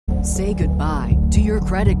Say goodbye to your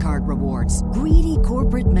credit card rewards. Greedy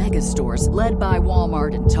corporate mega stores, led by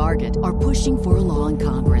Walmart and Target, are pushing for a law in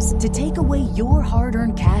Congress to take away your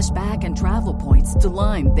hard-earned cash back and travel points to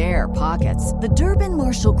line their pockets. The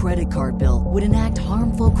Durbin-Marshall credit card bill would enact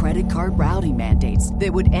harmful credit card routing mandates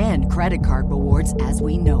that would end credit card rewards as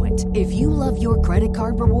we know it. If you love your credit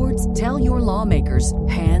card rewards, tell your lawmakers,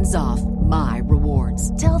 hands off my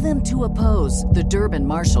rewards. Tell them to oppose the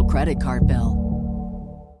Durbin-Marshall credit card bill.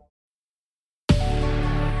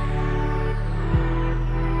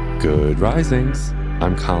 Good risings.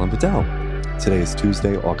 I'm Colin Bedell. Today is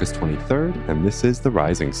Tuesday, August 23rd, and this is the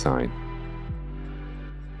Rising Sign.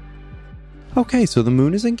 Okay, so the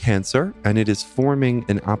moon is in Cancer, and it is forming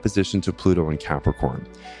an opposition to Pluto in Capricorn.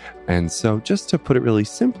 And so just to put it really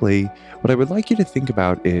simply, what I would like you to think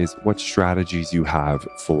about is what strategies you have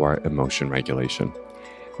for emotion regulation.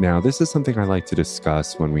 Now, this is something I like to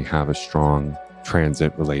discuss when we have a strong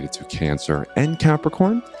transit related to Cancer and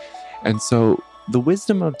Capricorn. And so the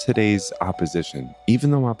wisdom of today's opposition, even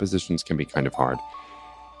though oppositions can be kind of hard,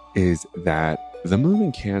 is that the moon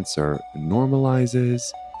in Cancer normalizes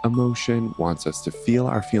emotion, wants us to feel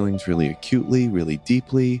our feelings really acutely, really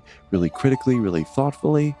deeply, really critically, really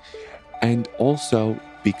thoughtfully. And also,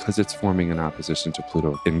 because it's forming an opposition to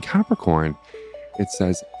Pluto in Capricorn, it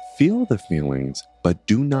says, feel the feelings, but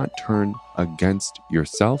do not turn against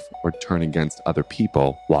yourself or turn against other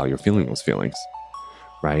people while you're feeling those feelings,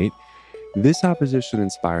 right? This opposition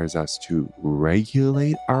inspires us to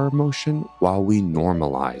regulate our emotion while we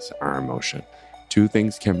normalize our emotion. Two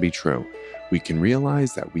things can be true. We can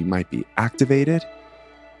realize that we might be activated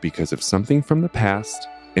because of something from the past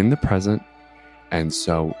in the present. And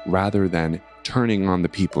so rather than turning on the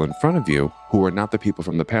people in front of you who are not the people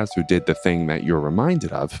from the past who did the thing that you're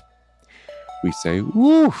reminded of, we say,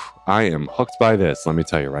 woo, I am hooked by this, let me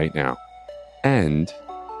tell you right now. And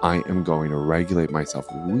I am going to regulate myself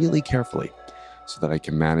really carefully so that I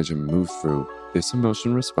can manage and move through this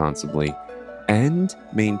emotion responsibly and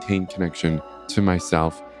maintain connection to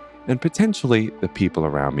myself and potentially the people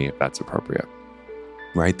around me if that's appropriate,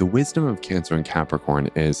 right? The wisdom of Cancer and Capricorn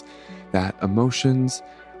is that emotions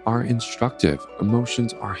are instructive.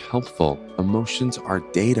 Emotions are helpful. Emotions are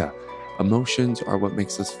data. Emotions are what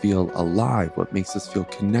makes us feel alive, what makes us feel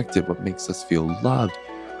connected, what makes us feel loved.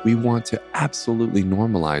 We want to absolutely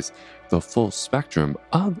normalize the full spectrum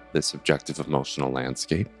of the subjective emotional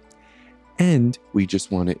landscape. And we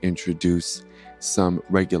just want to introduce some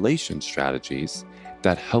regulation strategies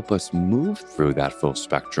that help us move through that full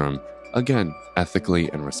spectrum, again, ethically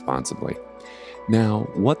and responsibly. Now,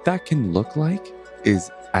 what that can look like is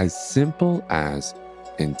as simple as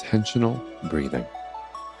intentional breathing.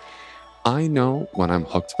 I know when I'm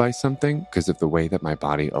hooked by something because of the way that my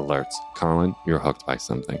body alerts. Colin, you're hooked by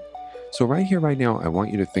something. So right here, right now, I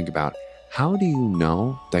want you to think about, how do you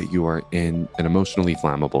know that you are in an emotionally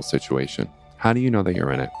flammable situation? How do you know that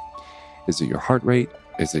you're in it? Is it your heart rate?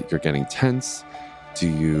 Is it you're getting tense?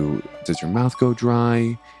 Does your mouth go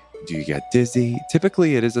dry? Do you get dizzy?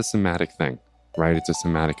 Typically, it is a somatic thing, right? It's a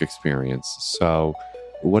somatic experience. So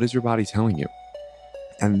what is your body telling you?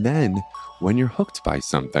 And then when you're hooked by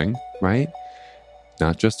something, right?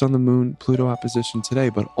 Not just on the moon Pluto opposition today,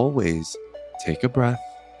 but always take a breath,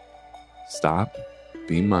 stop,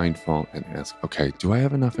 be mindful, and ask, okay, do I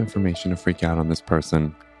have enough information to freak out on this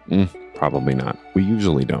person? Probably not. We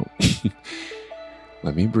usually don't.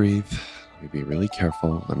 Let me breathe. Let me be really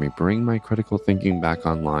careful. Let me bring my critical thinking back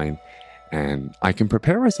online. And I can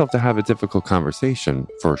prepare myself to have a difficult conversation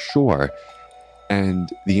for sure. And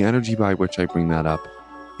the energy by which I bring that up,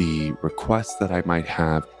 the request that I might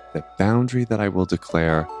have, the boundary that I will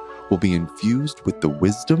declare will be infused with the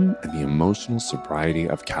wisdom and the emotional sobriety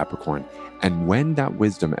of Capricorn. And when that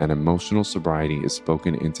wisdom and emotional sobriety is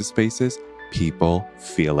spoken into spaces, people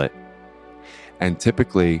feel it. And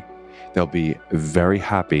typically, they'll be very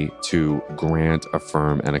happy to grant,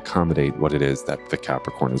 affirm, and accommodate what it is that the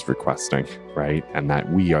Capricorn is requesting, right? And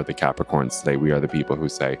that we are the Capricorns today. We are the people who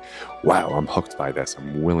say, wow, I'm hooked by this.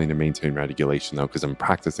 I'm willing to maintain regulation though, because I'm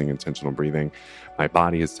practicing intentional breathing. My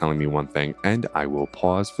body is telling me one thing, and I will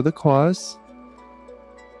pause for the cause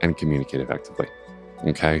and communicate effectively.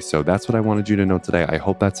 Okay, so that's what I wanted you to know today. I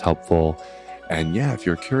hope that's helpful. And yeah, if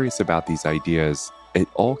you're curious about these ideas, it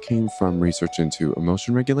all came from research into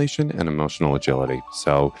emotion regulation and emotional agility.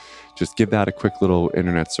 So just give that a quick little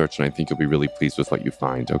internet search, and I think you'll be really pleased with what you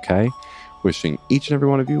find, okay? Wishing each and every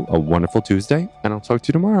one of you a wonderful Tuesday, and I'll talk to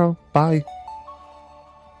you tomorrow. Bye.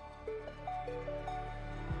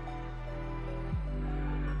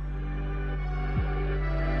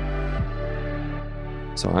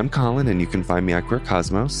 So I'm Colin, and you can find me at Queer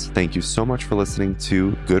Cosmos. Thank you so much for listening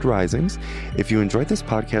to Good Risings. If you enjoyed this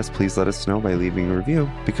podcast, please let us know by leaving a review,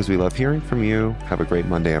 because we love hearing from you. Have a great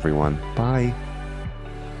Monday, everyone. Bye.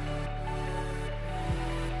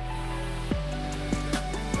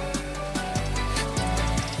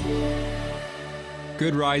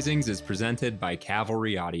 Good Risings is presented by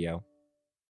Cavalry Audio.